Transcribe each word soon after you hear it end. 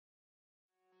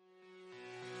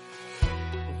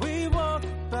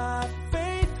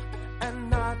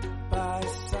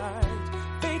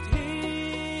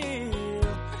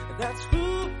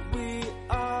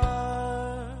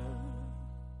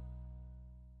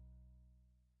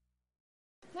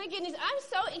My goodness, I'm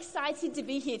so excited to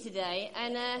be here today.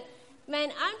 And,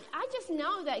 man, I just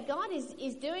know that God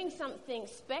is doing something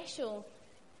special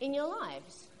in your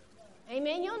lives.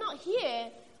 Amen? You're not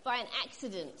here by an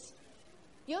accident.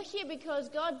 You're here because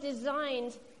God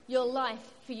designed your life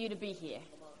for you to be here.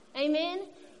 Amen?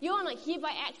 You're not here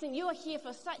by accident. You are here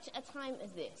for such a time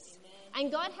as this.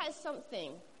 And God has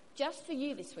something just for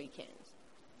you this weekend.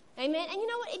 Amen? And you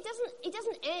know what? It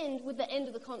doesn't end with the end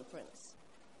of the conference.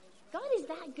 God is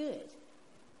that good.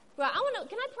 Right,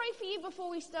 can I pray for you before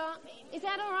we start? Is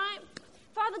that all right?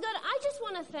 Father God, I just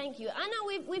want to thank you. I know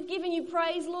we've given you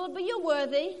praise, Lord, but you're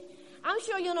worthy. I'm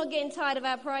sure you're not getting tired of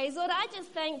our praise. Lord, I just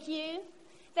thank you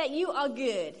that you are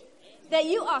good, that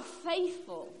you are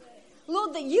faithful.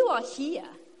 Lord, that you are here,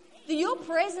 that your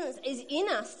presence is in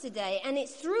us today and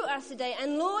it's through us today.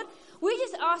 And Lord, we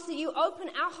just ask that you open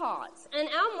our hearts and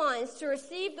our minds to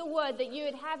receive the word that you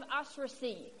would have us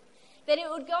receive. That it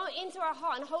would go into our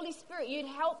heart, and Holy Spirit, you'd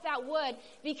help that word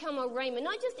become a rhema.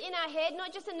 Not just in our head,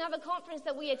 not just another conference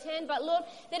that we attend, but Lord,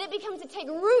 that it becomes to take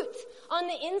root on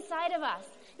the inside of us.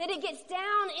 That it gets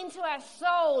down into our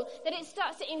soul, that it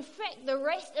starts to infect the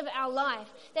rest of our life.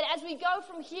 That as we go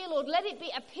from here, Lord, let it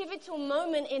be a pivotal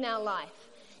moment in our life.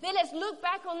 Let us look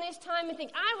back on this time and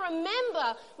think, I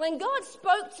remember when God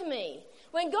spoke to me.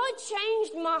 When God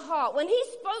changed my heart, when he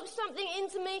spoke something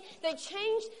into me that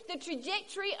changed the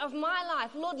trajectory of my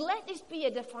life, Lord, let this be a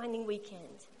defining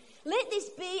weekend. Let this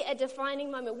be a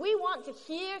defining moment. We want to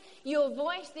hear your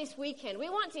voice this weekend. We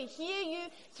want to hear you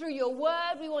through your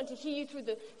word. We want to hear you through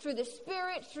the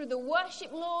Spirit, through the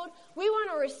worship, Lord. We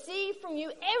want to receive from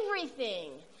you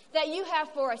everything that you have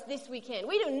for us this weekend.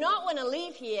 We do not want to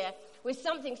leave here with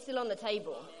something still on the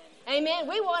table. Amen.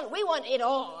 We want it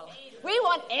all. We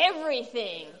want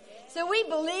everything. So we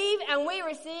believe and we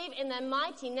receive in the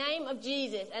mighty name of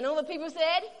Jesus. And all the people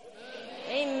said?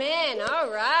 Amen.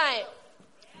 All right.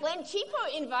 When Chipo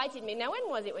invited me, now when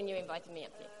was it when you invited me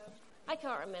up here? I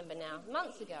can't remember now.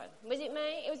 Months ago. Was it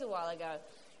May? It was a while ago.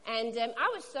 And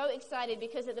I was so excited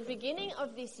because at the beginning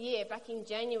of this year, back in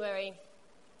January,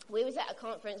 we was at a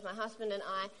conference, my husband and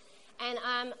I, and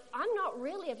I'm not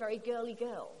really a very girly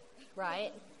girl,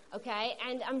 right? Okay,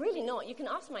 and I'm really not. You can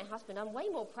ask my husband. I'm way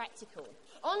more practical.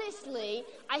 Honestly,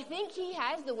 I think he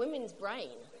has the women's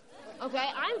brain. Okay,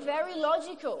 I'm very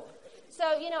logical. So,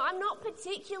 I'm not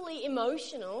particularly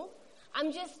emotional.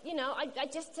 I'm just, I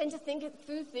just tend to think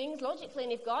through things logically.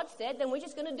 And if God said, then we're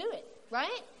just going to do it, right?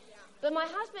 Yeah. But my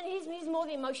husband, he's more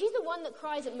the emotion. He's the one that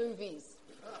cries at movies.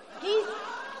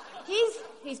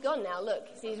 He's gone now. Look,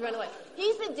 see, he's run away.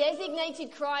 He's the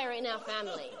designated crier in our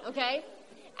family. Okay.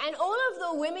 And all of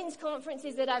the women's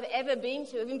conferences that I've ever been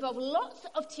to have involved lots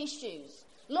of tissues,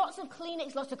 lots of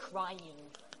Kleenex, lots of crying.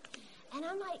 And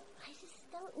I'm like, I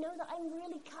just don't know that I'm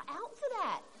really cut out for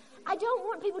that. I don't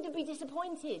want people to be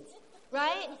disappointed,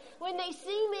 right? When they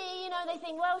see me, they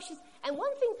think, well, she's... And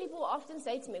one thing people often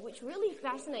say to me, which really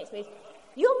fascinates me, is,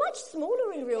 you're much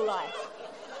smaller in real life.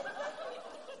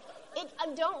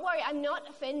 Don't worry, I'm not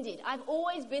offended. I've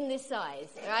always been this size,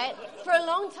 right? For a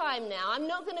long time now. I'm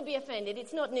not going to be offended.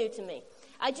 It's not new to me.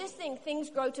 I just think things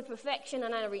grow to perfection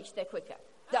and I reach there quicker.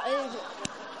 Right?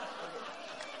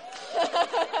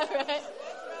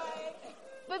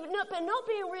 But not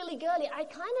being really girly, I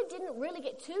kind of didn't really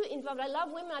get too involved. I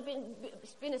love women. I've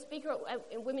been a speaker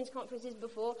at women's conferences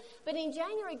before. But in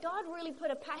January, God really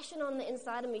put a passion on the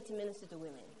inside of me to minister to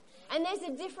women. And there's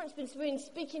a difference between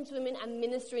speaking to women and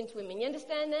ministering to women. You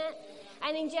understand that?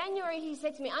 And in January, he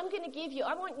said to me, I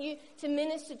want you to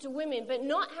minister to women, but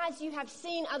not as you have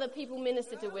seen other people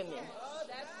minister to women.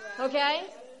 Okay?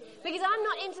 Because I'm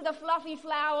not into the fluffy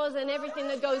flowers and everything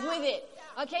that goes with it.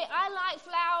 Okay? I like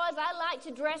flowers. I like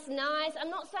to dress nice. I'm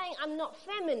not saying I'm not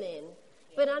feminine,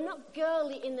 but I'm not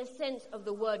girly in the sense of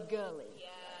the word girly.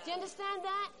 Do you understand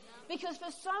that? Because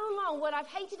for so long, what I've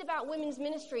hated about women's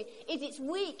ministry is it's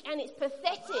weak and it's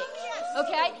pathetic,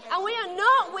 okay? And we are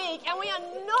not weak and we are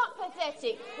not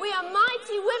pathetic. We are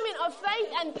mighty women of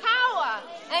faith and power,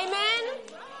 amen?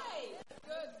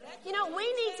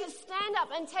 We need to stand up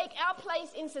and take our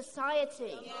place in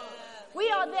society. We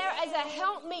are there as a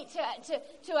helpmeet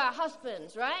to our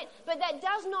husbands, right? But that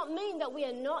does not mean that we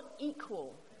are not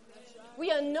equal.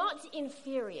 We are not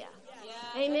inferior.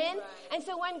 Amen? And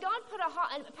so when God put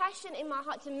a passion in my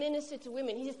heart to minister to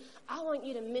women, he says, I want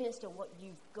you to minister what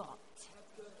you've got.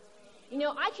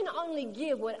 I can only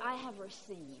give what I have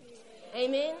received.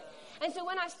 Amen? And so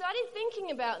when I started thinking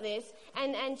about this,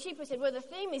 and Chipo said, well, the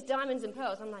theme is diamonds and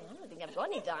pearls. I'm like, I don't think I've got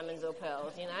any diamonds or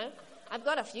pearls, I've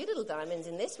got a few little diamonds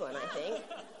in this one, I think.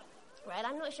 right?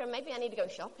 I'm not sure. Maybe I need to go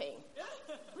shopping.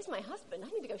 Where's my husband? I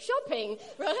need to go shopping,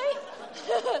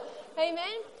 right?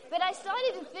 Amen? But I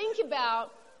started to think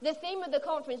about the theme of the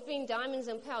conference being diamonds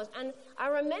and pearls. And I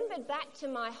remembered back to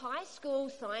my high school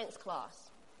science class.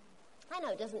 I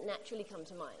know it doesn't naturally come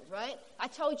to mind, right? I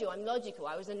told you I'm logical.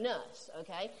 I was a nurse,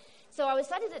 okay? So I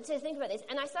started to think about this,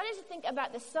 and I started to think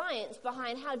about the science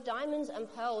behind how diamonds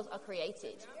and pearls are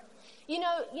created. You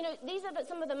know, these are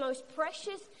some of the most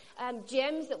precious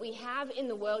gems that we have in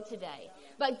the world today.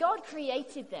 But God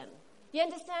created them. You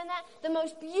understand that? The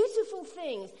most beautiful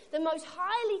things, the most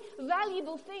highly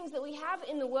valuable things that we have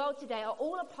in the world today are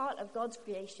all a part of God's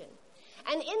creation.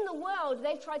 And in the world,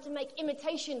 they've tried to make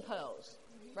imitation pearls,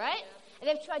 right? And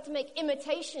they've tried to make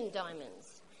imitation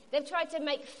diamonds. They've tried to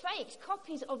make fakes,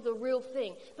 copies of the real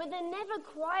thing. But they're never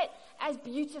quite as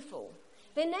beautiful.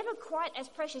 They're never quite as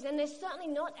precious. And they're certainly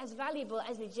not as valuable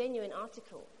as the genuine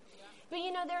article. But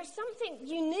you know, there is something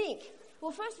unique.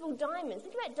 Well, first of all, diamonds.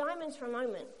 Think about diamonds for a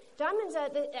moment. Diamonds are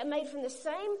made from the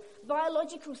same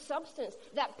biological substance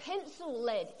that pencil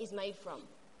lead is made from.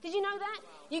 Did you know that?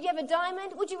 You have a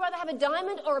diamond. Would you rather have a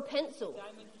diamond or a pencil?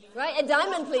 Diamond, right? A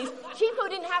diamond, please. Chico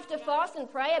didn't have to fast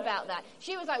and pray about that.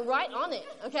 She was like right on it,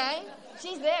 okay?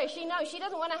 She's there. She knows. She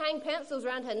doesn't want to hang pencils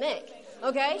around her neck,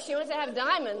 okay? She wants to have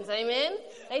diamonds, amen?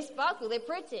 They sparkle. They're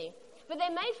pretty. But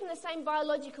they're made from the same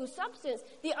biological substance.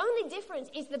 The only difference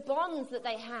is the bonds that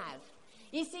they have.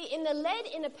 You see, in the lead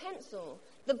in a pencil,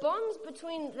 the bonds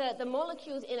between the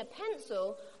molecules in a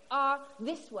pencil are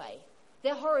this way.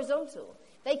 They're horizontal.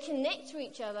 They connect to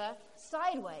each other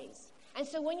sideways. And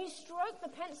so when you stroke the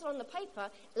pencil on the paper,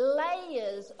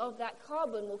 layers of that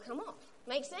carbon will come off.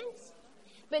 Make sense?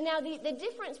 But now the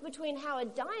difference between how a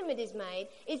diamond is made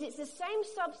is it's the same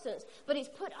substance, but it's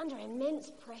put under immense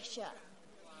pressure.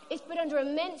 It's put under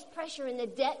immense pressure in the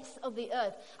depths of the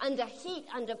earth, under heat,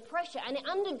 under pressure, and it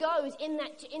undergoes in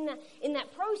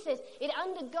that process. It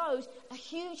undergoes a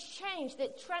huge change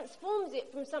that transforms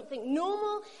it from something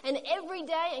normal and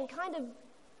everyday and kind of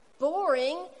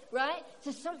boring, right,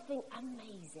 to something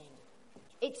amazing.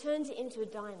 It turns it into a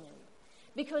diamond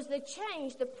because the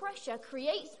change, the pressure,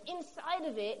 creates inside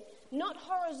of it not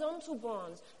horizontal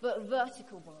bonds but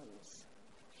vertical bonds.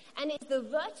 And it's the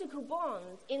vertical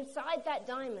bonds inside that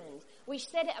diamond which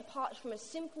set it apart from a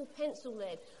simple pencil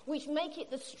lead, which make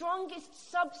it the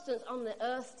strongest substance on the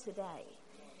earth today.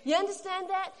 You understand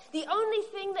that? The only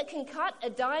thing that can cut a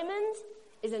diamond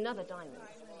is another diamond.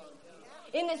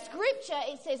 In the scripture,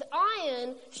 it says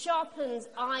iron sharpens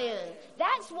iron.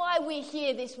 That's why we're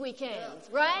here this weekend,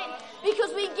 right?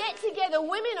 Because we get together,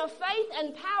 women of faith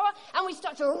and power, and we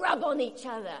start to rub on each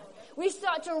other. We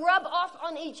start to rub off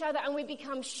on each other and we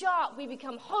become sharp, we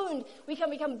become honed, we can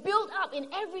become built up in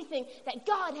everything that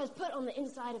God has put on the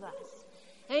inside of us.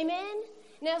 Amen?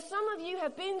 Now, some of you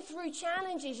have been through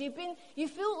challenges. You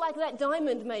feel like that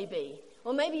diamond maybe,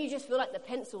 or maybe you just feel like the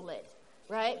pencil lead,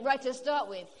 right? Right to start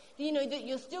with. You know, that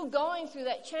you're still going through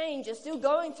that change, you're still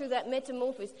going through that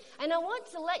metamorphosis. And I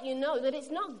want to let you know that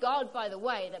it's not God, by the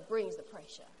way, that brings the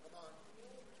pressure.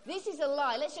 This is a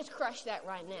lie. Let's just crush that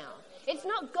right now. It's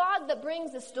not God that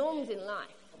brings the storms in life.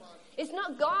 It's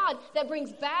not God that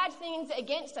brings bad things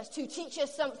against us to teach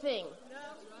us something.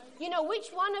 You know, which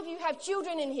one of you have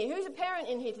children in here? Who's a parent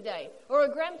in here today? Or a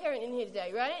grandparent in here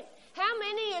today, right? How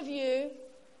many of you,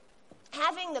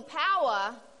 having the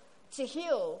power to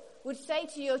heal, would say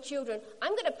to your children,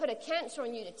 I'm going to put a cancer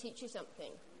on you to teach you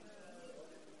something?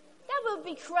 That would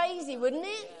be crazy, wouldn't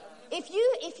it? If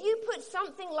you put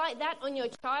something like that on your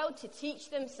child to teach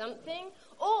them something,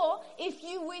 or if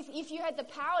you had the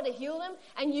power to heal them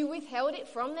and you withheld it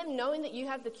from them knowing that you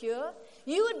have the cure,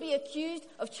 you would be accused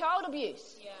of child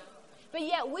abuse. Yeah. But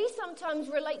yet we sometimes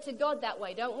relate to God that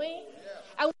way, don't we?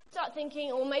 Yeah. And we start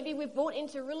thinking, or maybe we've bought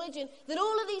into religion, that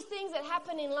all of these things that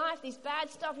happen in life, this bad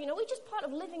stuff, you know, we're just part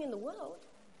of living in the world.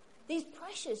 These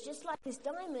pressures, just like this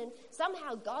diamond,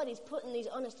 somehow God is putting these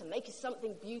on us to make us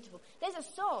something beautiful. There's a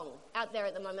song out there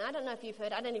at the moment. I don't know if you've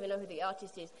heard. I don't even know who the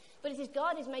artist is. But it says,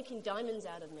 God is making diamonds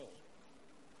out of me.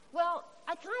 Well,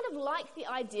 I kind of like the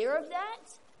idea of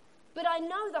that, but I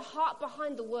know the heart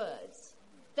behind the words.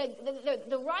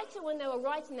 The writer, when they were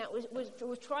writing that,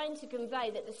 was trying to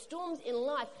convey that the storms in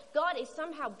life, God is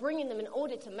somehow bringing them in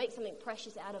order to make something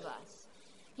precious out of us.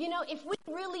 You know, if we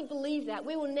really believe that,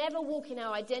 we will never walk in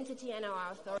our identity and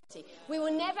our authority. We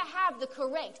will never have the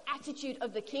correct attitude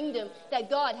of the kingdom that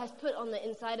God has put on the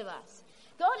inside of us.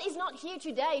 God is not here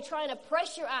today trying to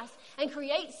pressure us and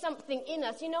create something in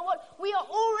us. You know what? We are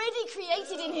already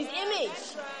created in His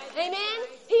image. Amen?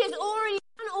 He has already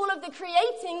done all of the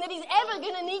creating that he's ever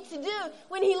going to need to do.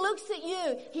 When he looks at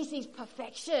you, he sees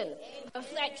perfection,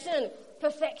 perfection,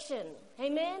 perfection.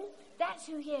 Amen? That's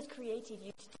who he has created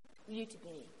you to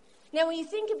be. Now, when you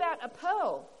think about a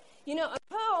pearl, you know, a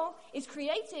pearl is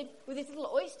created with this little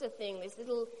oyster thing, this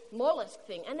little mollusk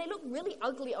thing, and they look really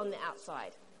ugly on the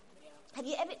outside. Have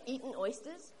you ever eaten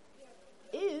oysters?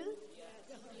 Ew.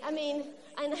 I mean,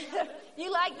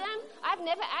 you like them? I've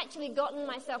never actually gotten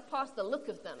myself past the look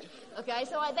of them. Okay,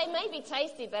 so they may be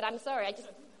tasty, but I'm sorry,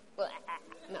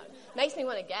 no, makes me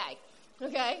want to gag.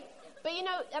 Okay, but you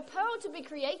know, a pearl to be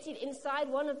created inside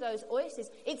one of those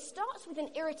oysters, it starts with an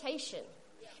irritation.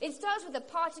 It starts with a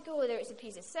particle, whether it's a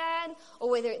piece of sand, or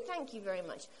whether it's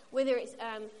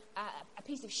a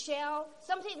piece of shell,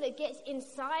 something that gets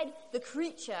inside the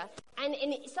creature, and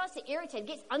it starts to irritate,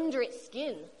 gets under its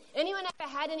skin. Anyone ever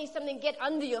had something get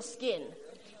under your skin?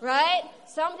 Right?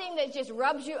 Something that just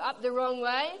rubs you up the wrong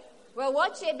way? Well,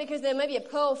 watch it, because there may be a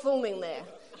pearl forming there.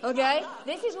 Okay?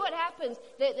 This is what happens.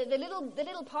 The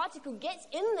little particle gets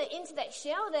into that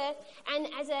shell there, and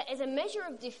as a measure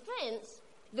of defense,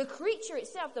 the creature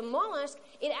itself, the mollusk,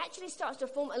 it actually starts to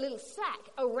form a little sac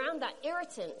around that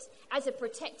irritant as a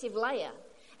protective layer.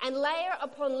 And layer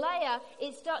upon layer,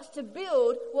 it starts to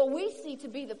build what we see to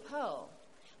be the pearl.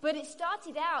 But it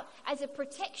started out as a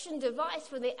protection device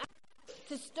for the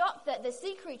to stop the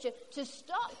sea creature, to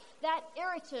stop that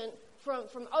irritant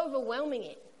from overwhelming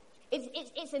it.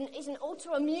 It's an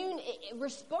autoimmune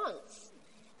response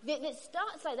that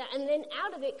starts like that, and then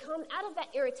out of that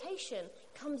irritation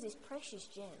comes this precious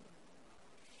gem.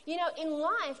 You know, in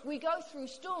life, we go through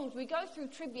storms, we go through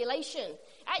tribulation.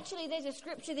 Actually, there's a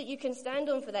scripture that you can stand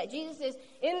on for that. Jesus says,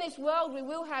 in this world we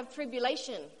will have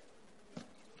tribulation.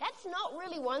 That's not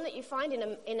really one that you find in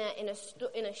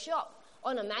a shop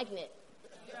on a magnet,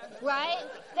 right?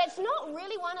 That's not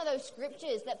really one of those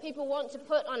scriptures that people want to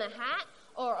put on a hat,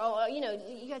 or you know,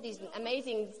 you have these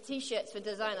amazing T-shirts for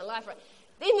Designer Life, right?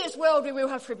 In this world we will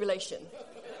have tribulation.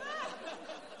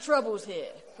 Trouble's here,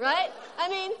 right? I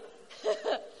mean,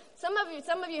 some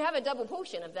of you have a double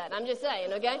portion of that, I'm just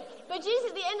saying, okay? But Jesus,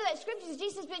 at the end of that scripture,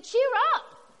 Jesus says, but cheer up,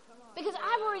 because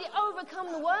I've already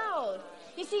overcome the world.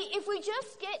 You see, if we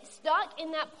just get stuck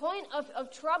in that point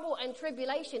of trouble and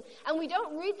tribulation, and we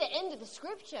don't read the end of the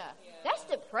scripture, that's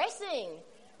depressing,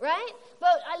 right?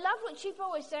 But I love what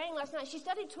Chipo was saying last night. She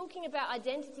started talking about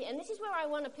identity, and this is where I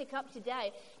want to pick up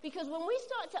today, because when we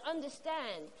start to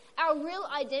understand our real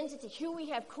identity, who we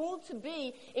have called to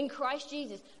be in Christ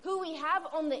Jesus, who we have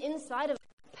on the inside of us,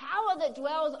 power that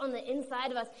dwells on the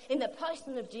inside of us in the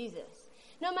person of Jesus.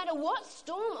 No matter what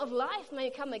storm of life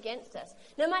may come against us,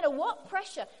 no matter what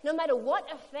pressure, no matter what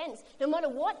offense, no matter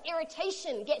what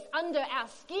irritation gets under our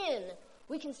skin,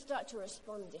 we can start to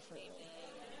respond differently.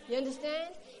 You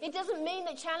understand? It doesn't mean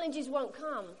that challenges won't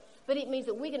come, but it means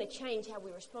that we're going to change how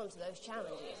we respond to those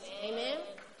challenges. Amen?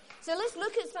 So let's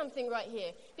look at something right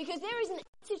here, because there is an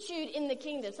attitude in the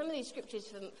kingdom. Some of these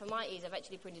scriptures, for my ease, I've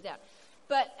actually printed out.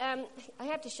 But I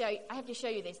have to show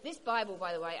you this. This Bible,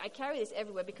 by the way, I carry this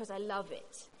everywhere because I love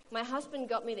it. My husband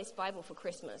got me this Bible for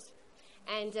Christmas.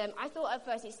 And I thought at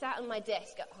first, it sat on my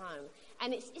desk at home.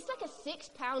 And it's like a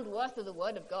 6-pound worth of the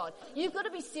Word of God. You've got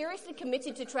to be seriously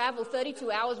committed to travel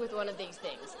 32 hours with one of these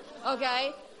things.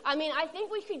 Okay? I mean, I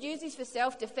think we could use these for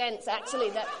self-defense,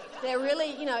 actually. That they're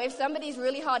really, you know, if somebody's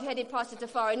really hard-headed, Pastor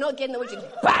Tafari, not getting the word, just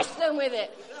bash them with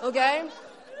it. Okay?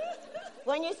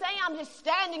 When you say, I'm just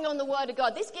standing on the Word of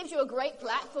God, this gives you a great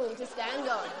platform to stand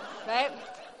on, right?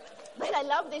 But I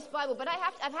love this Bible, but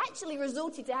I've actually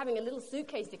resorted to having a little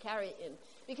suitcase to carry it in,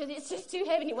 because it's just too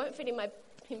heavy and it won't fit in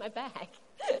my bag.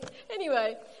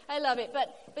 Anyway, I love it.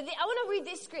 But I want to read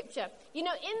this scripture. You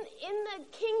know, in the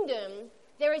kingdom,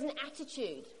 there is an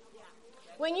attitude.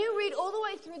 When you read all the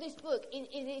way through this book, it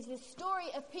is the story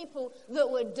of people that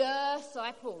were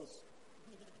disciples.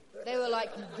 They were like,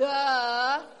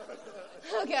 duh.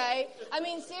 Okay? I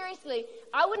mean, seriously,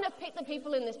 I wouldn't have picked the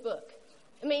people in this book.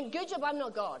 I mean, good job I'm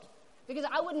not God, because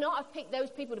I would not have picked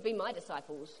those people to be my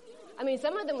disciples. I mean,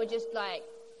 some of them were just like,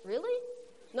 really?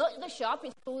 Not the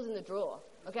sharpest tools in the drawer,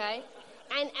 okay?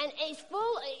 And it's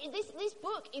full, this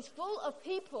book is full of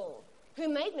people who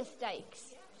made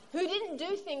mistakes, who didn't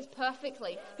do things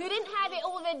perfectly, who didn't have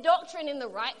all their doctrine in the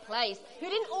right place, who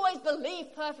didn't always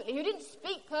believe perfectly, who didn't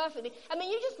speak perfectly. I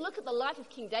mean, you just look at the life of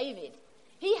King David.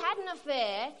 He had an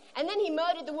affair, and then he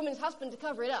murdered the woman's husband to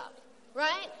cover it up,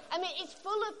 right? I mean, it's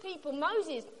full of people.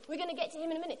 Moses, we're going to get to him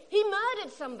in a minute. He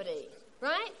murdered somebody,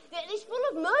 right? It's full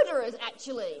of murderers,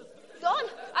 actually. God,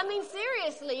 I mean,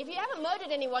 seriously, if you haven't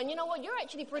murdered anyone, you know what? You're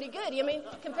actually pretty good, you mean,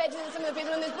 compared to some of the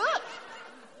people in this book.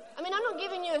 I mean, I'm not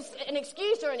giving you an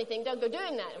excuse or anything. Don't go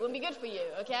doing that. It wouldn't be good for you,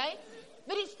 okay?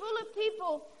 But it's full of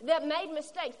people that made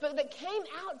mistakes, but that came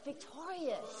out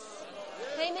victorious.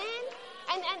 Amen?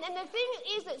 And the thing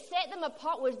is that set them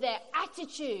apart was their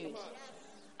attitude.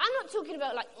 I'm not talking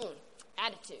about like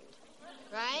attitude,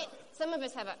 right? Some of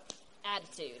us have an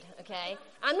attitude, okay?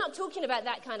 I'm not talking about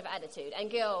that kind of attitude. And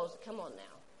girls, come on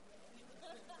now.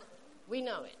 We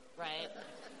know it, right?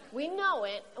 We know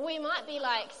it. We might be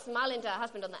like smiling to our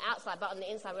husband on the outside, but on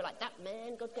the inside we're like, that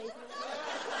man God gave me.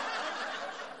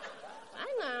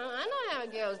 I know how a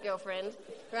girl's girlfriend,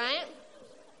 right?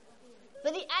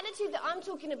 But the attitude that I'm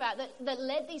talking about that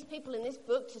led these people in this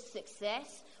book to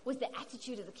success was the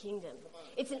attitude of the kingdom.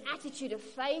 It's an attitude of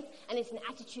faith and it's an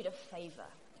attitude of favor.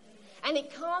 And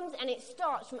it comes and it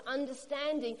starts from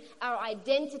understanding our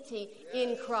identity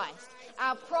in Christ,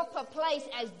 our proper place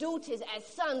as daughters, as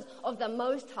sons of the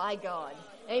Most High God.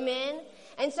 Amen?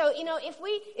 And so,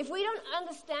 if we don't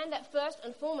understand that first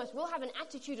and foremost, we'll have an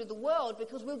attitude of the world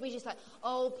because we'll be just like,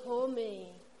 oh, poor me.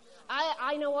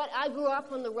 I know what? I grew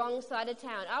up on the wrong side of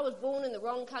town. I was born in the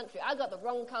wrong country. I got the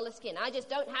wrong color skin. I just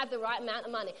don't have the right amount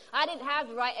of money. I didn't have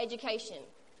the right education.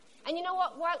 And you know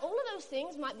what? While all of those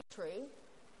things might be true,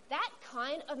 that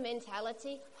kind of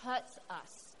mentality hurts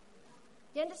us.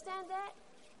 You understand that?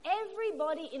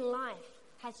 Everybody in life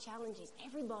has challenges.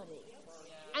 Everybody.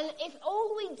 And if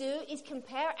all we do is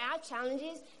compare our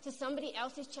challenges to somebody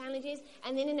else's challenges,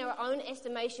 and then in our own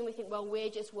estimation we think, well, we're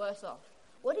just worse off.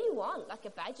 What do you want? Like a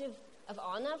badge of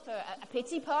honor for a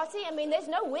pity party? I mean, there's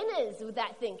no winners with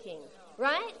that thinking,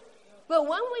 right? But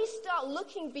when we start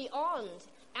looking beyond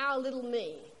our little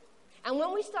me, and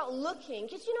when we start looking,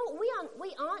 because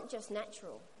we aren't just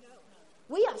natural.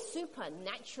 We are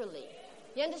supernaturally.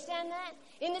 You understand that?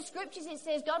 In the scriptures it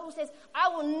says, God will says, I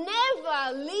will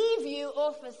never leave you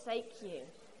or forsake you.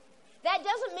 That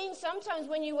doesn't mean sometimes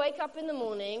when you wake up in the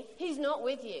morning, he's not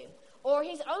with you. Or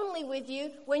he's only with you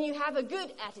when you have a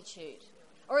good attitude.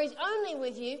 Or he's only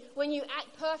with you when you act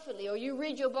perfectly, or you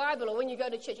read your Bible, or when you go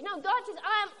to church. No, God says,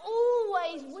 I am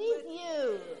always with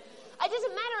you. It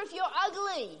doesn't matter if you're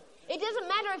ugly. It doesn't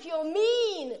matter if you're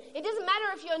mean. It doesn't matter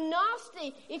if you're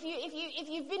nasty. If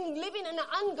you've been living an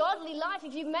ungodly life,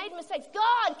 if you've made mistakes,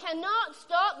 God cannot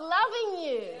stop loving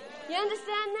you. You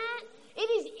understand that? It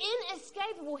is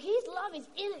inescapable. His love is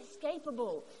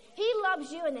inescapable. He loves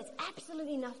you, and there's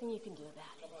absolutely nothing you can do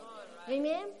about it.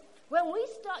 Amen? When we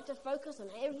start to focus on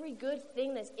every good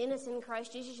thing that's in us in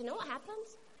Christ Jesus, you know what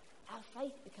happens? Our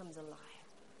faith becomes alive.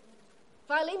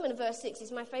 Philemon verse 6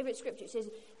 is my favorite scripture. It says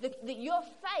that your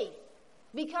faith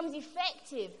becomes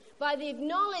effective by the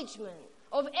acknowledgement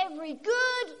of every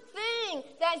good thing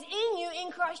that's in you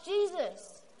in Christ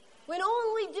Jesus. When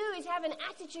all we do is have an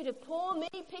attitude of poor me,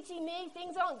 pity me,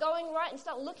 things aren't going right, and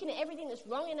start looking at everything that's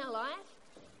wrong in our life,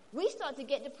 we start to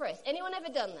get depressed. Anyone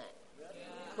ever done that?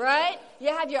 Yeah. Right? You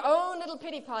have your own little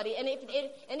pity party, and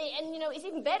it's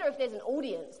even better if there's an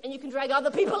audience and you can drag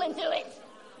other people into it.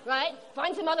 Right?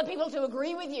 Find some other people to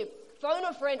agree with you. Phone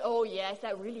a friend. Oh, yes,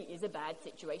 that really is a bad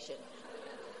situation.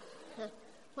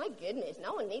 My goodness,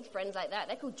 no one needs friends like that.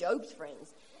 They're called Job's friends.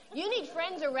 You need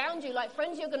friends around you, like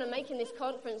friends you're going to make in this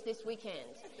conference this weekend.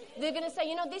 They're going to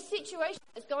say, this situation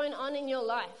that's going on in your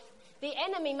life, the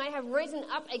enemy may have risen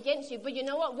up against you, but you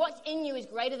know what? What's in you is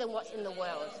greater than what's in the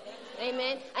world.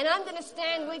 Amen? And I'm going to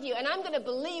stand with you, and I'm going to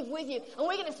believe with you, and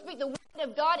we're going to speak the word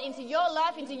of God into your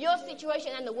life, into your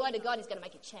situation, and the word of God is going to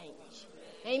make a change.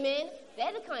 Amen?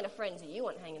 They're the kind of friends that you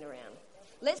want hanging around.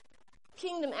 Let's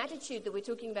kingdom attitude that we're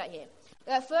talking about here.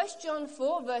 1 John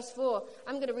 4, verse 4.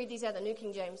 I'm going to read these out of the New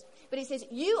King James. But it says,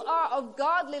 you are of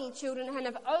God, little children,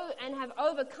 and have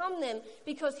overcome them,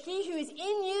 because he who is in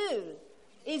you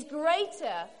is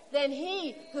greater than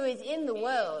he who is in the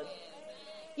world.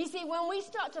 You see, when we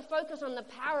start to focus on the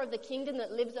power of the kingdom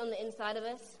that lives on the inside of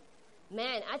us,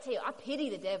 man, I tell you, I pity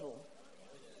the devil.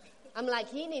 I'm like,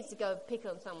 he needs to go pick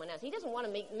on someone else. He doesn't want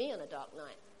to meet me on a dark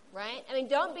night, right? I mean,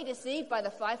 don't be deceived by the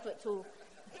 5'2"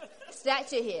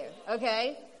 stature here,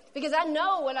 okay? Because I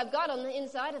know what I've got on the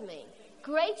inside of me.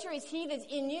 Greater is he that's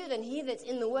in you than he that's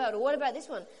in the world. Or what about this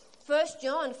one? 1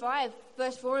 John 5,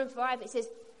 verse 4 and 5, it says,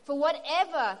 for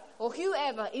whatever or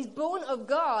whoever is born of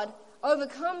God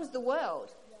overcomes the world.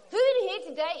 Who in here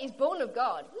today is born of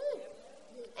God?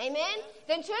 Amen?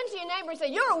 Then turn to your neighbor and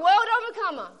say, you're a world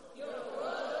overcomer. You're a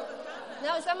world overcomer.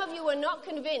 No, some of you were not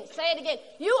convinced. Say it again.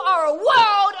 You are a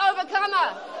world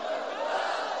overcomer.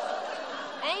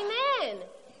 Amen.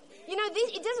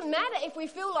 It doesn't matter if we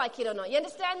feel like it or not. You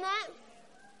understand that?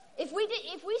 If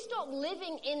we stop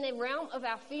living in the realm of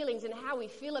our feelings and how we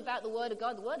feel about the Word of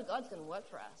God, the Word of God's going to work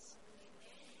for us.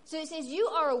 So it says, you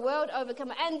are a world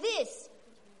overcomer. And this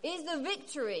is the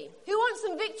victory. Who wants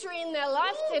some victory in their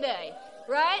life today?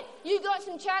 Right? You got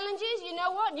some challenges. You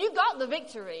know what? You got the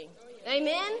victory.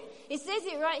 Amen? It says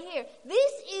it right here.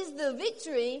 This is the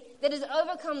victory that has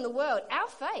overcome the world. Our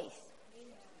faith.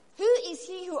 Who is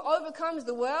he who overcomes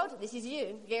the world? This is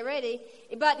you. Get ready.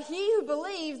 But he who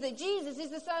believes that Jesus is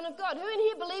the Son of God. Who in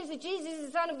here believes that Jesus is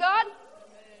the Son of God?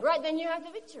 Right, then you have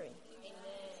the victory.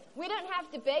 We don't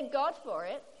have to beg God for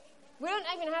it. We don't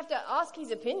even have to ask his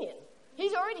opinion.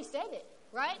 He's already said it,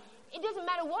 right? It doesn't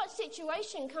matter what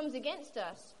situation comes against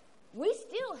us. We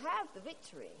still have the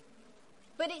victory.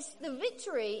 But it's the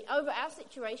victory over our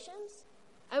situations,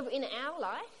 over in our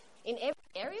life, in every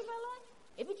area of our life.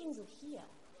 It begins with here.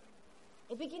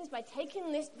 It begins by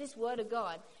taking this word of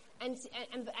God and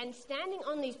standing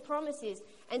on these promises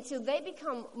until they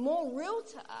become more real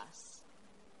to us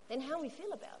than how we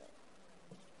feel about it.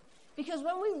 Because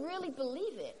when we really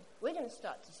believe it, we're going to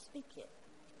start to speak it,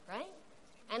 right?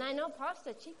 And I know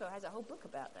Pastor Chico has a whole book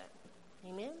about that.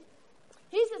 Amen?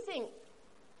 Here's the thing.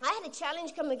 I had a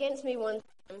challenge come against me one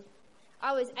time.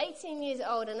 I was 18 years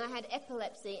old and I had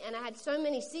epilepsy and I had so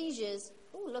many seizures.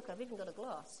 Oh, look, I've even got a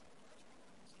glass.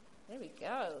 There we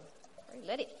go.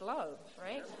 Let it flow,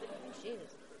 right?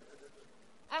 Jesus.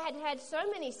 I had had so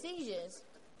many seizures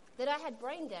that I had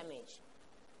brain damage.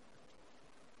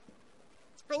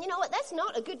 And you know what? That's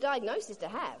not a good diagnosis to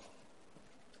have.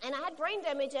 And I had brain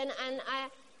damage, and I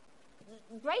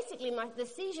basically the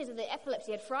seizures of the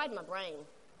epilepsy had fried my brain.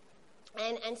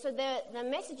 And so the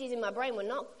messages in my brain were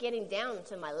not getting down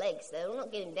to my legs. They were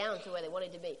not getting down to where they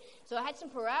wanted to be. So I had some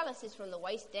paralysis from the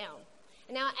waist down.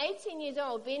 And now, at 18 years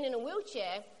old, being in a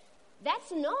wheelchair,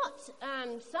 that's not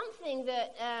something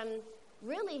that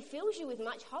really fills you with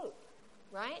much hope,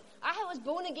 right? I was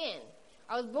born again.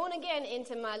 I was born again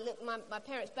into my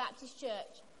parents' Baptist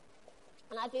church.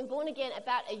 And I'd been born again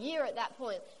about a year at that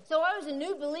point. So I was a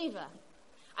new believer. And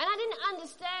I didn't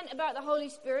understand about the Holy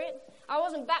Spirit. I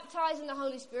wasn't baptized in the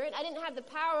Holy Spirit. I didn't have the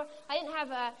power. I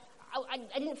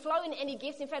didn't flow in any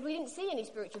gifts. In fact, we didn't see any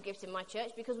spiritual gifts in my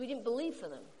church because we didn't believe for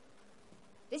them.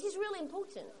 This is really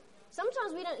important.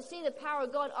 Sometimes we don't see the power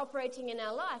of God operating in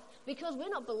our life because we're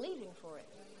not believing for it.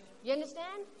 You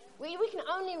understand? We can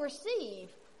only receive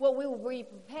what we will be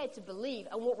prepared to believe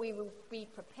and what we will be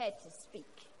prepared to speak.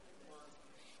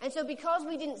 And so because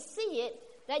we didn't see it,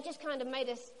 that just kind of made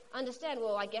us understand,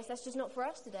 well, I guess that's just not for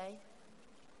us today.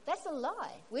 That's a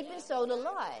lie. We've been sold a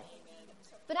lie.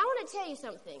 But I want to tell you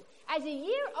something. As a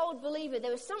year-old believer,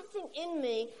 there was something in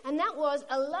me, and that was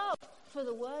a love for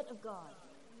the Word of God.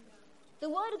 The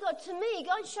Word of God, to me,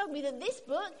 God showed me that this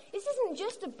isn't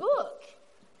just a book.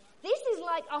 This is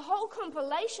like a whole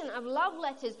compilation of love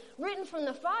letters written from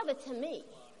the Father to me.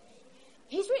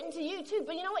 He's written to you too,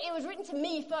 but you know what? It was written to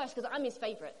me first because I'm his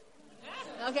favorite.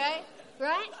 Okay?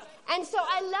 Right? And so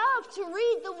I love to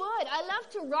read the Word. I love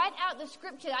to write out the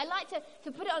Scripture. I like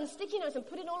to put it on sticky notes and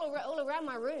put it all around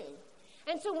my room.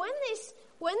 And so when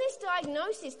this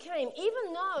diagnosis came,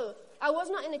 even though I was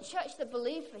not in a church that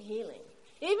believed for healing,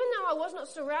 even though I was not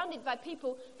surrounded by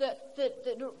people that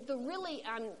really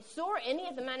saw any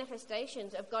of the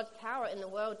manifestations of God's power in the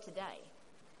world today,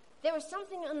 there was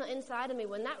something on the inside of me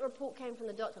when that report came from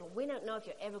the doctor, we don't know if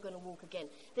you're ever going to walk again,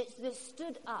 that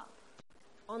stood up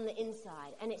on the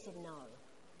inside, and it said no.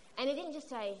 And it didn't just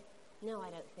say, no, I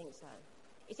don't think so.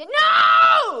 It said,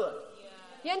 no!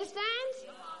 You understand?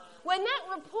 When that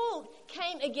report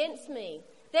came against me,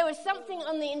 there was something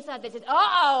on the inside that said,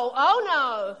 oh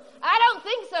no, I don't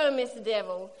think so, Mr.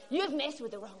 Devil. You've messed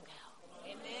with the wrong girl.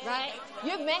 Right?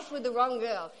 You've messed with the wrong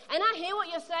girl. And I hear what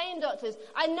you're saying, doctors.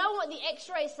 I know what the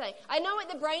x-rays say. I know what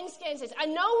the brain scan says. I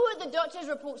know what the doctor's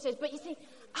report says. But you see,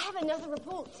 I have another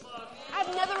report.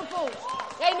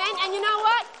 Amen? And you know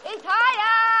what? It's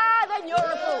higher than your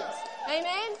report.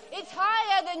 Amen? It's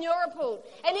higher than your report.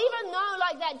 And even though,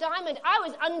 like that diamond, I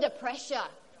was under pressure.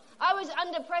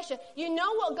 You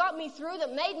know what got me through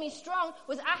that made me strong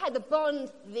was I had the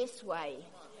bond this way.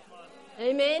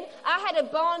 Amen. I had a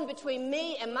bond between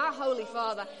me and my Holy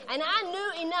Father. And I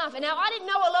knew enough. And now I didn't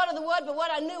know a lot of the word, but what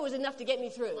I knew was enough to get me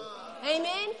through.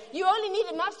 Amen. You only need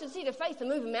a mustard seed of faith to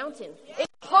move a mountain.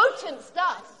 It's potent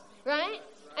stuff, right?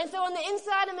 And so on the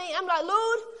inside of me, I'm like,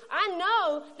 Lord, I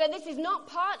know that this is not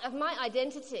part of my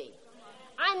identity.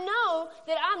 I know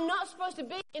that I'm not supposed to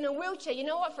be in a wheelchair. You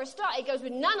know what? For a start, it goes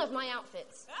with none of my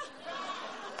outfits.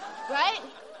 Right?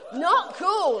 Not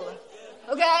cool.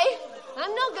 Okay?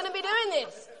 I'm not going to be doing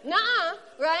this. Nuh-uh.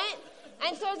 Right?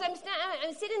 And so as I'm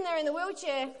sitting there in the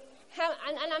wheelchair,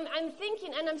 and I'm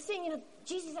thinking, and I'm seeing,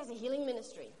 Jesus has a healing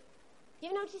ministry. You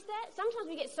ever noticed that? Sometimes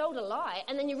we get sold a lie,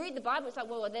 and then you read the Bible, it's like,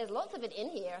 well, there's lots of it in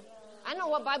here. I don't know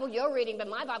what Bible you're reading, but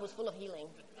my Bible's full of healing.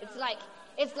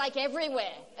 It's like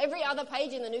everywhere. Every other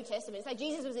page in the New Testament. It's like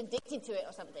Jesus was addicted to it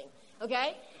or something.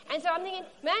 Okay? And so I'm thinking,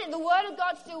 man, the Word of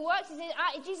God still works.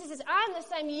 Jesus says, I am the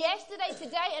same yesterday,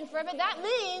 today, and forever. That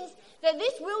means that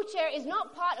this wheelchair is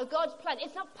not part of God's plan.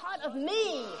 It's not part of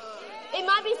me. It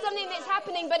might be something that's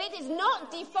happening, but it does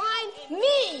not define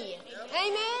me.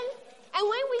 Amen? And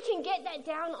when we can get that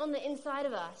down on the inside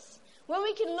of us, when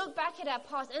we can look back at our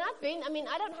past, and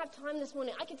I don't have time this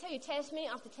morning. I can tell you testimony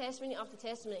after testimony after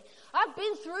testimony. I've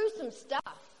been through some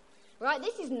stuff, right?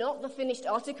 This is not the finished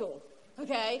article,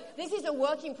 okay? This is a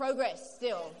work in progress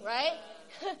still, right?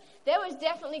 There was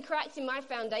definitely cracks in my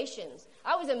foundations.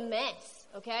 I was a mess,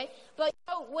 okay? But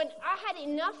when I had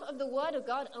enough of the Word of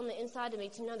God on the inside of me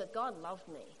to know that God loved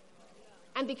me.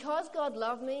 And because God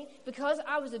loved me, because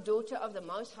I was a daughter of the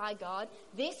Most High God,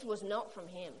 this was not from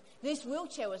Him. This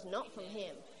wheelchair was not from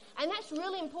Him. And that's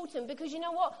really important because you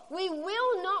know what? We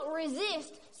will not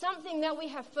resist something that we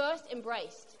have first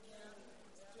embraced.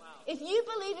 If you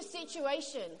believe a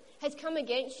situation has come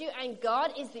against you and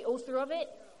God is the author of it,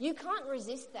 you can't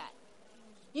resist that.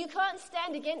 You can't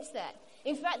stand against that.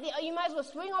 In fact, you might as well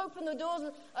swing open the doors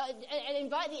and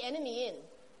invite the enemy in.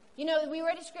 You know, we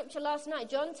read a scripture last night,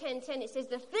 John 10:10. It says,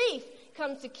 the thief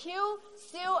comes to kill,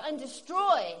 steal, and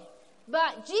destroy.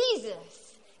 But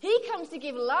Jesus, He comes to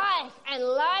give life and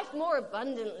life more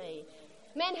abundantly.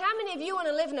 Man, how many of you want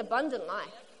to live an abundant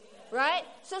life? Right?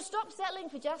 So stop settling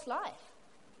for just life.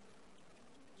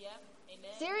 Yeah.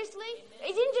 Amen. Seriously? Amen.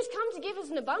 He didn't just come to give us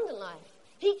an abundant life.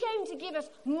 He came to give us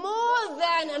more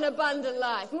than an abundant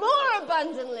life. More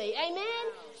abundantly. Amen?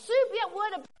 That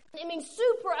word it means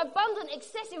super abundant,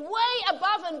 excessive, way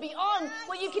above and beyond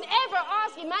what you can ever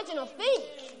ask, imagine, or think.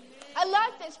 A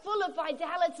life that's full of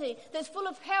vitality, that's full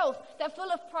of health, that's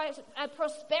full of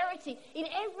prosperity in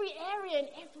every area, in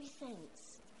every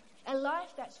sense. A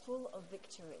life that's full of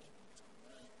victory.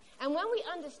 And when we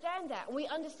understand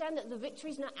that the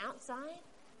victory's not outside,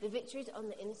 the victory's on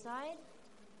the inside,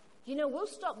 you know, we'll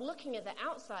stop looking at the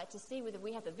outside to see whether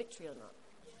we have the victory or not.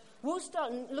 We'll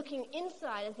start looking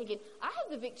inside and thinking, I have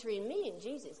the victory in me in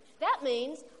Jesus. That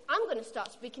means I'm going to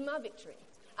start speaking my victory.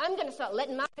 I'm going to start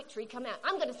letting my victory come out.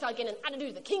 I'm going to start getting an attitude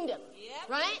of the kingdom. Yep,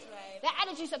 right? That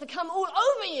attitude starts to come all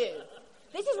over you.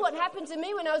 This is what happened to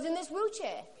me when I was in this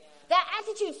wheelchair. That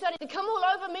attitude started to come all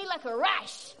over me like a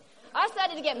rash. I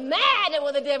started to get mad at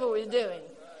what the devil was doing.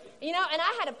 You know, and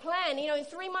I had a plan. You know, in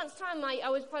 3 months' time, I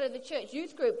was part of the church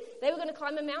youth group. They were going to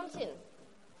climb a mountain.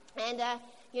 And,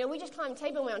 you know, we just climbed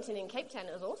Table Mountain in Cape Town.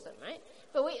 It was awesome, right?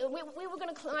 But we were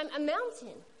going to climb a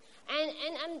mountain.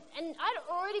 And I'd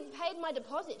already paid my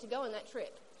deposit to go on that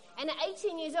trip. And at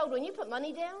 18 years old, when you put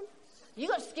money down, you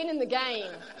got skin in the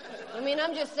game. I mean,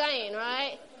 I'm just saying,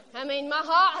 right? I mean, my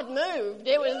heart had moved.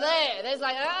 It was there. There's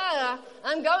like,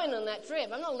 I'm going on that trip.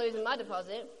 I'm not losing my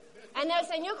deposit. And they were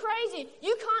saying, you're crazy.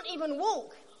 You can't even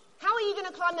walk. How are you going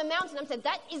to climb the mountain? I said,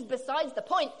 that is besides the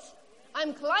point.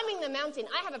 I'm climbing the mountain.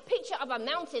 I have a picture of a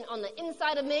mountain on the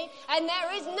inside of me, and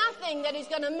there is nothing that is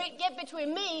going to get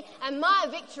between me and my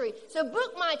victory. So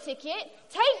book my ticket,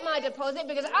 take my deposit,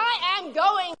 because I am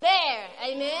going there.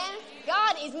 Amen?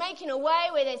 God is making a way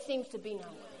where there seems to be no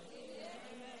way.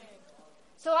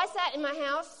 So I sat in my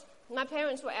house. My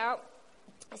parents were out.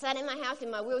 I sat in my house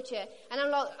in my wheelchair, and I'm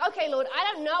like, okay, Lord, I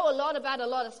don't know a lot about a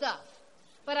lot of stuff,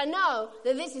 but I know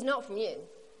that this is not from you.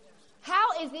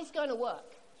 How is this going to work?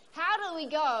 How do we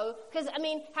go? Because, I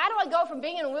mean, how do I go from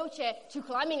being in a wheelchair to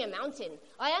climbing a mountain?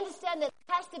 I understand that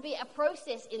there has to be a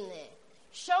process in there.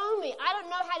 Show me. I don't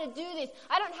know how to do this.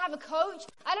 I don't have a coach.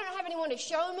 I don't have anyone to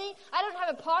show me. I don't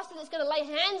have a pastor that's going to lay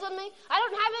hands on me. I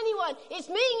don't have anyone. It's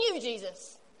me and you,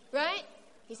 Jesus. Right?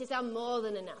 He says, I'm more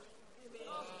than enough.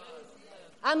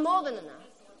 I'm more than enough.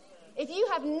 If you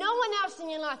have no one else in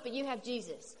your life but you have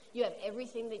Jesus, you have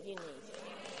everything that you need.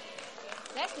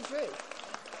 That's the truth.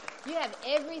 You have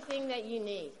everything that you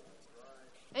need.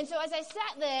 And so as I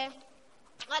sat there,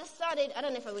 I decided, I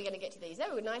don't know if we're going to get to these. They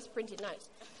were nice printed notes.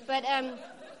 But as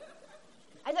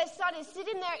I started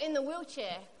sitting there in the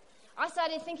wheelchair, I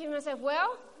started thinking to myself,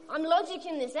 well, I'm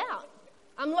logicking this out.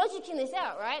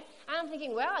 Right? And I'm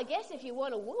thinking, well, I guess if you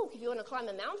want to walk, if you want to climb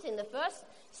a mountain, the first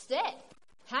step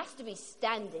has to be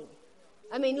standing.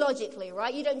 I mean, logically,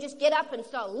 right? You don't just get up and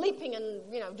start leaping and,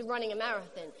 you know, running a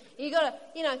marathon. You got to,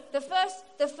 you know, the first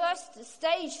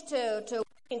stage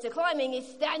to climbing is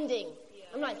standing. Yeah.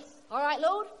 I'm like, all right,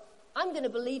 Lord, I'm going to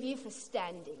believe you for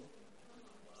standing.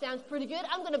 Sounds pretty good.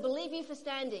 I'm going to believe you for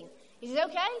standing. He says,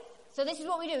 okay, so this is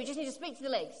what we do. We just need to speak to the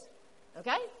legs.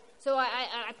 Okay? So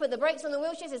I put the brakes on the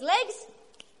wheelchair. It says, legs.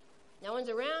 No one's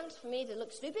around for me to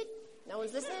look stupid. No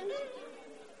one's listening.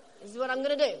 This is what I'm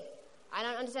going to do. I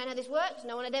don't understand how this works.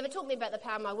 No one had ever taught me about the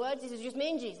power of my words. This is just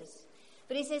me and Jesus.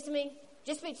 But he says to me,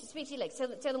 just speak to your legs.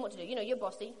 Tell them what to do. You know, you're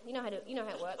bossy. You know how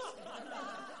it works.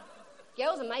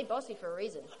 Girls are made bossy for a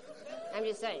reason. I'm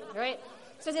just saying, right?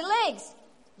 So I said, legs,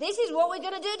 this is what we're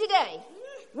going to do today.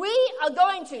 We are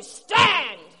going to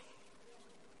stand.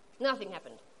 Nothing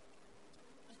happened.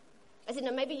 I said,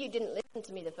 no, maybe you didn't listen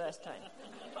to me the first time.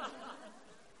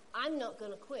 I'm not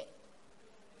going to quit.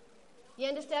 You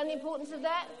understand the importance of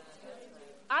that?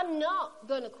 I'm not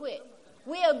going to quit.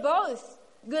 We are both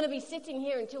going to be sitting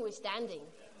here until we're standing.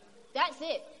 That's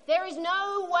it. There is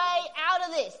no way out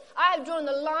of this. I have drawn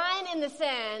the line in the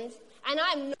sand, and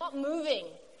I'm not moving.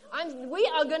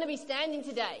 We are going to be standing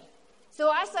today. So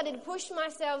I started to push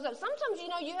myself up. Sometimes,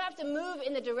 you have to move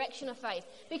in the direction of faith,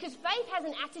 because faith has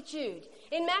an attitude.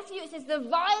 In Matthew, it says, the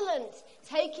violent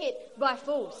take it by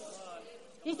force.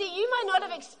 You see, you might not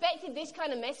have expected this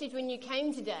kind of message when you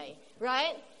came today,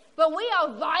 right? But we are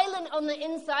violent on the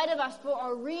inside of us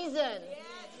for a reason.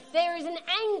 There is an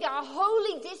anger, a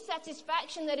holy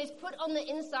dissatisfaction that is put on the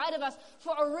inside of us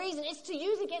for a reason. It's to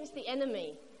use against the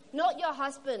enemy, not your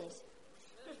husband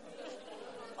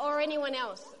or anyone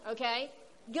else, okay?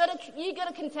 You got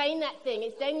to contain that thing.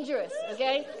 It's dangerous,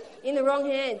 okay? In the wrong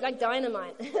hands, like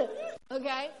dynamite,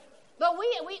 okay? But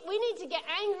we need to get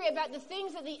angry about the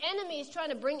things that the enemy is trying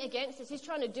to bring against us. He's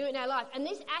trying to do in our life. And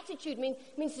this attitude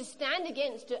means to stand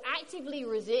against, to actively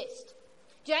resist.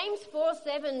 James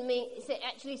 4:7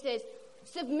 actually says,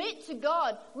 submit to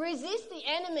God, resist the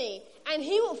enemy, and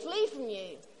he will flee from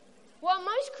you. What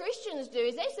most Christians do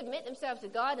is they submit themselves to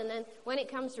God, and then when it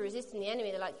comes to resisting the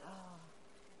enemy, they're like, oh,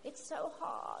 it's so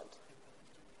hard,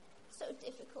 so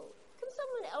difficult. Can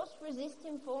someone else resist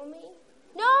him for me?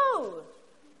 No,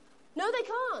 they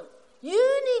can't.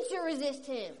 You need to resist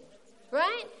him,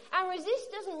 right? And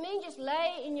resist doesn't mean just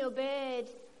lay in your bed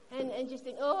and just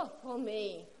think, oh, poor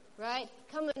me, right?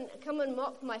 Come and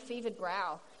mop my fevered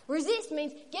brow. Resist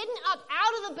means getting up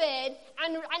out of the bed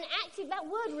and active. That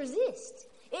word resist,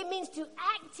 it means to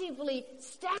actively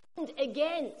stand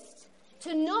against,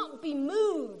 to not be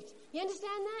moved. You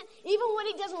understand that? Even when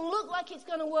it doesn't look like it's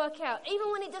going to work out, even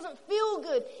when it doesn't feel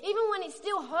good, even when it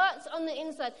still hurts on the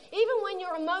inside, even when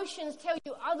your emotions tell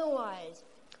you otherwise.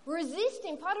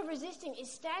 Part of resisting is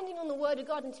standing on the Word of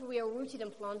God until we are rooted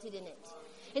and planted in it.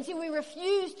 Until we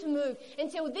refuse to move.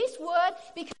 Until this Word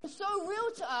becomes so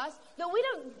real to us that we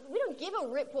don't give a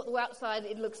rip what the outside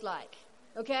it looks like.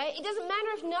 Okay? It doesn't matter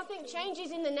if nothing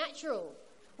changes in the natural.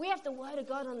 We have the Word of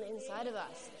God on the inside of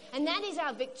us. And that is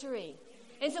our victory.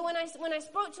 And so when I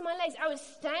spoke to my legs, I was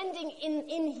standing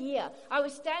in here. I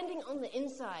was standing on the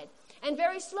inside. And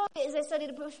very slowly, as I started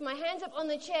to push my hands up on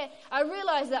the chair, I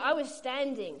realized that I was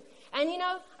standing. And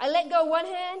I let go one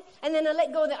hand, and then I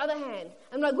let go of the other hand.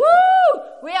 I'm like, woo!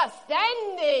 We are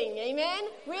standing. Amen?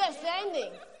 We are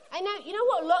standing. And now, you know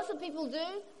what lots of people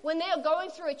do? When they are going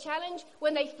through a challenge,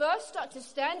 when they first start to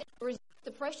stand and resist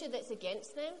the pressure that's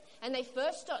against them, and they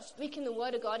first start speaking the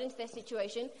Word of God into their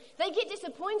situation, they get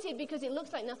disappointed because it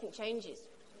looks like nothing changes.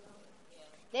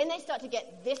 Then they start to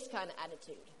get this kind of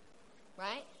attitude,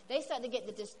 right? They start to get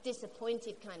the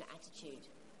disappointed kind of attitude.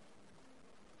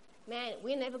 Man,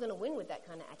 we're never going to win with that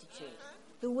kind of attitude.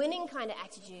 The winning kind of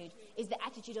attitude is the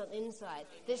attitude on the inside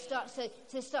that starts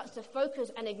to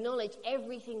focus and acknowledge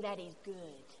everything that is good,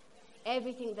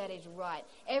 everything that is right,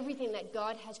 everything that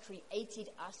God has created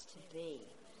us to be.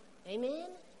 Amen?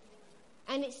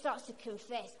 And it starts to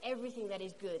confess everything that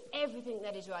is good, everything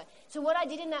that is right. So what I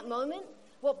did in that moment,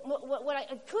 what I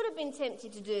could have been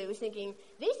tempted to do was thinking,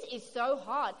 this is so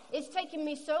hard. It's taken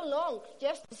me so long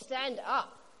just to stand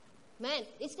up. Man,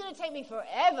 it's going to take me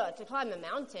forever to climb a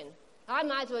mountain. I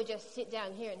might as well just sit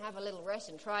down here and have a little rest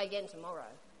and try again tomorrow.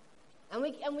 And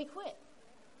we quit,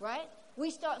 right? We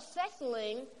start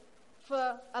settling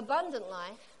for abundant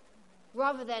life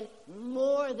rather than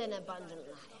more than abundant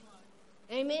life.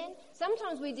 Amen?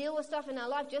 Sometimes we deal with stuff in our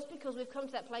life just because we've come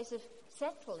to that place of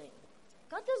settling.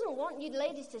 God doesn't want you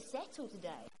ladies to settle today.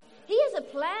 He has a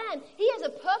plan. He has a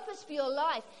purpose for your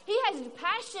life. He has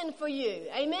passion for you.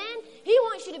 Amen? He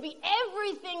wants you to be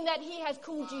everything that He has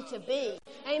called you to be.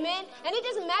 Amen? And it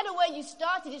doesn't matter where you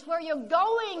started. It's where you're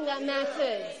going that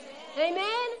matters.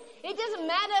 Amen? It doesn't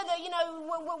matter that,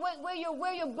 where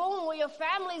you're born, what your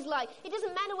family's like. It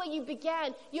doesn't matter where you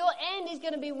began. Your end is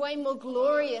going to be way more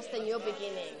glorious than your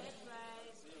beginning.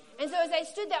 And so as I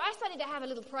stood there, I started to have a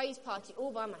little praise party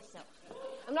all by myself.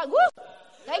 I'm like, woo!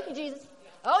 Thank you, Jesus.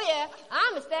 Oh, yeah,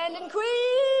 I'm a standing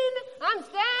queen. I'm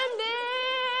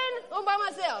standing all by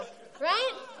myself,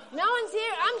 right? No one's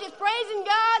here. I'm just praising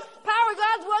God. Power of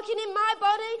God's working in my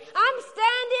body. I'm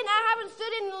standing. I haven't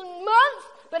stood in months,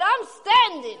 but I'm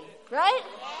standing. right?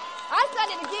 I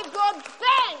started to give God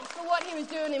thanks for what he was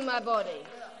doing in my body.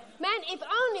 Man, if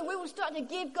only we would start to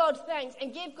give God thanks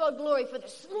and give God glory for the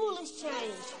smallest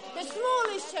change, the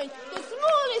smallest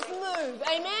move,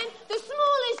 amen? The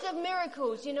smallest of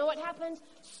miracles. You know what happens?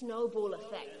 Snowball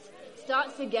effect.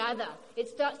 Starts to gather. It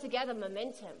starts to gather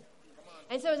momentum.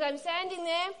 And so as I'm standing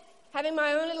there, having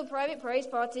my own little private praise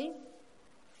party,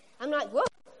 I'm like, whoa,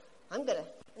 I'm gonna,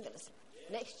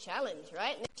 next challenge,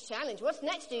 right? Next challenge. What's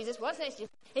next, Jesus? What's next, Jesus?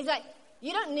 He's like,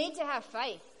 you don't need to have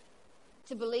faith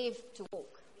to believe to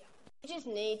walk. You just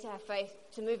need to have faith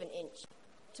to move an inch,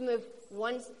 to move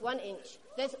one inch.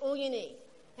 That's all you need.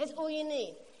 That's all you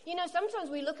need. You know, sometimes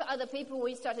we look at other people,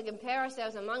 we start to compare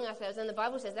ourselves among ourselves, and the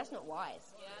Bible says that's not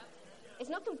wise. Yeah.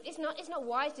 It's not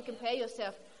wise to compare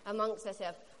yourself amongst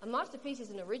yourself. A masterpiece is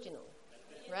an original,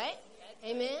 right?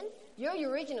 Amen? You're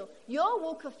your original. Your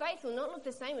walk of faith will not look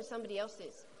the same as somebody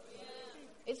else's.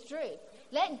 It's true.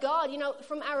 Let God, you know,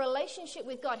 from our relationship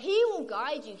with God, he will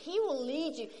guide you. He will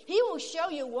lead you. He will show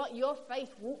you what your faith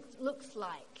looks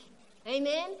like.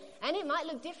 Amen? And it might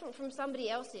look different from somebody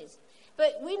else's.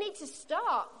 But we need to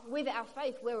start with our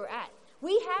faith where we're at.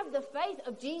 We have the faith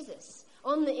of Jesus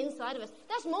on the inside of us.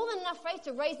 That's more than enough faith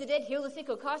to raise the dead, heal the sick,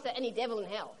 or cast out any devil in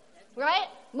hell. Right?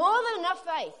 More than enough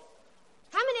faith.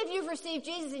 How many of you have received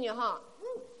Jesus in your heart?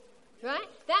 Right?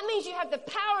 That means you have the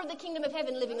power of the kingdom of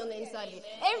heaven living on the inside of you.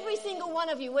 Every single one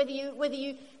of you, whether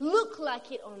you look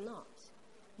like it or not.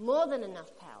 More than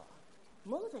enough power.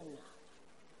 More than enough.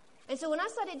 And so when I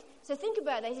started to think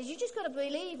about that, he says, you just got to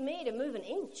believe me to move an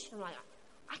inch. I'm like,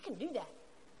 I can do that.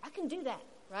 I can do that.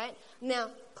 Right? Now,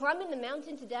 climbing the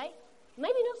mountain today,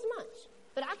 maybe not so much.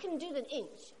 But I can do the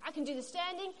inch. I can do the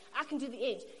standing. I can do the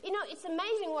inch. You know, it's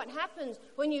amazing what happens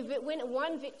when you win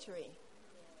one victory.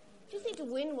 You just need to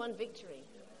win one victory.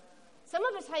 Some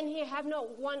of us in here have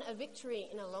not won a victory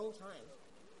in a long time.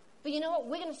 But you know what?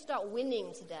 We're going to start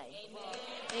winning today.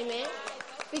 Amen. Amen?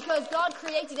 Because God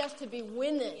created us to be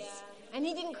winners. Yeah. And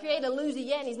he didn't create a loser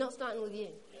yet, and he's not starting with you.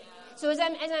 Yeah. So as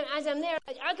I'm there,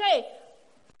 okay,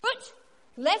 foot,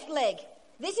 left leg.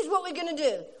 This is what we're going to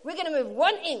do. We're going to move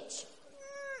 1 inch.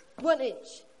 1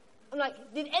 inch. I'm like,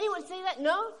 did anyone see that?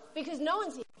 No? Because no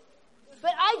one's here.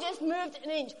 But I just moved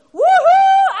an inch.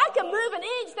 Woohoo! I can move an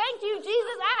inch. Thank you,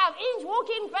 Jesus. I have inch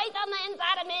walking faith on the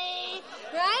inside of me.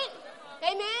 Right?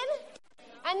 Amen?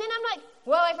 And then I'm like,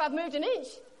 well, if I've moved an inch,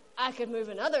 I could move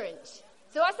another inch.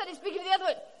 So I started speaking to the other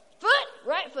one. Foot,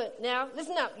 right foot. Now,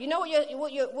 listen up. You know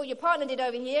what your partner did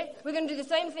over here? We're going to do the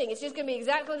same thing. It's just going to be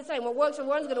exactly the same. What works for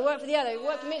one is going to work for the other. What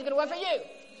works for me is going to work for you.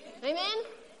 Amen?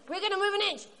 We're going to move an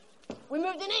inch. We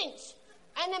moved an inch.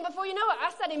 And then before you know it,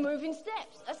 I started moving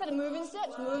steps.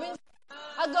 Moving.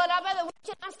 I got up at the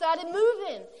wheelchair and I started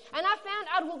moving. And I found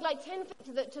I'd walk like 10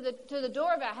 feet to the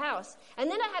door of our house. And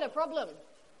then I had a problem.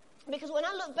 Because when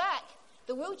I looked back,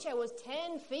 the wheelchair was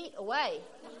 10 feet away.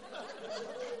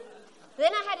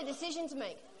 Then I had a decision to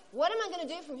make. What am I going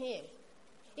to do from here?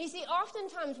 You see,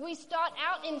 oftentimes we start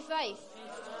out in faith,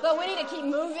 but we need to keep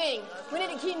moving. We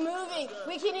need to keep moving.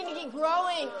 We need to keep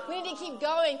growing. We need to keep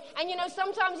going. And you know,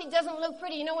 sometimes it doesn't look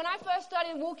pretty. You know, when I first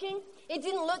started walking, it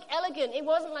didn't look elegant. It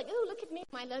wasn't like, oh, look at me,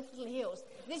 my little heels.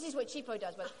 This is what Cheapo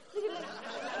does, but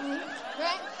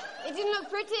right? It didn't look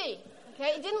pretty.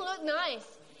 Okay, it didn't look nice.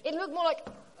 It looked more like,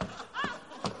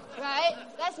 right?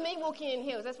 That's me walking in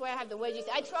heels. That's why I have the wedges.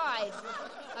 I tried.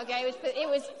 Okay,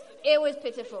 it was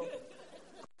pitiful.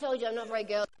 I told you I'm not very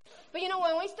girly. But you know,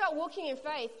 when we start walking in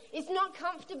faith, it's not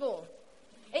comfortable.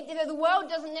 The world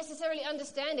doesn't necessarily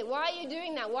understand it. Why are you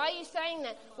doing that? Why are you saying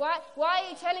that? Why are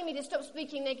you telling me to stop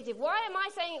speaking negative? Why am I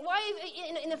saying,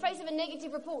 in the face of a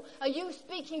negative report, are you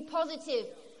speaking positive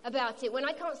about it when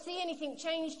I can't see anything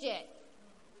changed yet?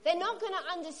 They're not going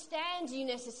to understand you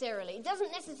necessarily. It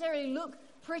doesn't necessarily look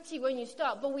pretty when you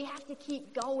start, but we have to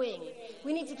keep going.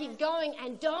 We need to keep going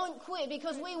and don't quit,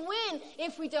 because we win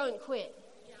if we don't quit.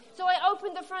 So I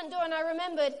opened the front door and I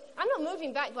remembered, I'm not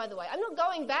moving back, by the way. I'm not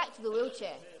going back to the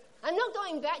wheelchair. I'm not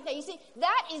going back there. You see,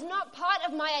 that is not part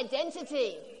of my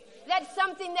identity. That's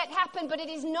something that happened, but it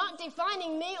is not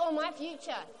defining me or my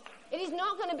future. It is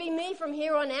not going to be me from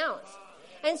here on out.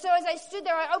 And so as I stood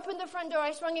there, I opened the front door,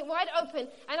 I swung it wide open,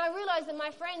 and I realized that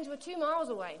my friends were 2 miles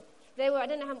away. They were, I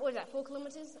don't know what is that, 4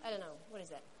 kilometers? I don't know. What is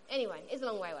that? Anyway, it's a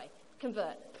long way away.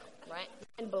 Convert, right?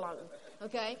 And blown,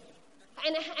 okay?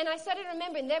 And I started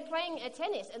remembering they're playing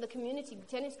tennis at the community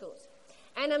tennis courts.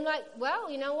 And I'm like,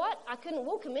 well, you know what? I couldn't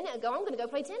walk a minute ago. I'm going to go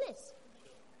play tennis.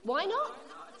 Why not?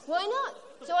 Why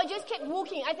not? So I just kept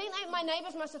walking. I think my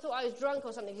neighbors must have thought I was drunk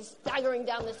or something, just staggering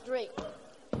down the street.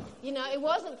 You know, it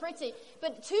wasn't pretty.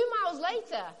 But 2 miles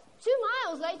later,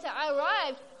 I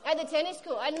arrived at the tennis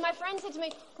court. And my friend said to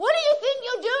me, what do you think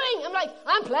you're doing? I'm like,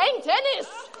 I'm playing tennis.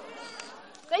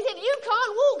 They said, you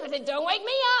can't walk. I said, don't wake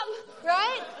me up,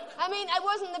 right? I mean, it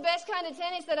wasn't the best kind of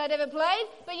tennis that I'd ever played,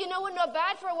 but you know what, not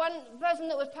bad for one person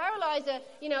that was paralyzed,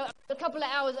 a couple of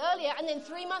hours earlier, and then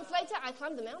 3 months later, I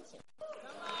climbed the mountain.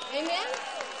 Amen?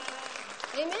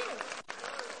 Amen.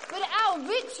 But our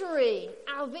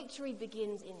victory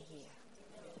begins in here.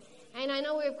 And I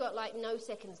know we've got no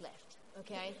seconds left,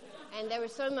 okay? And there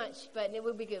is so much, but it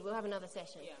will be good. We'll have another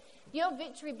session. Yeah. Your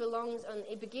victory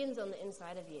begins on the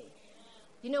inside of you.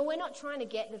 You know, we're not trying to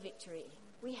get the victory.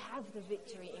 We have the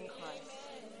victory in Christ.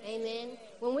 Amen.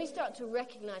 When we start to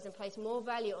recognize and place more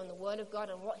value on the Word of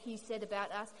God and what He said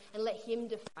about us and let Him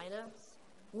define us,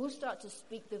 we'll start to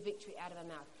speak the victory out of our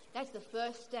mouth. That's the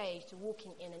first stage to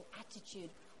walking in an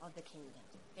attitude of the kingdom.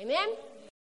 Amen?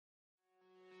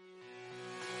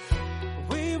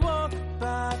 We walk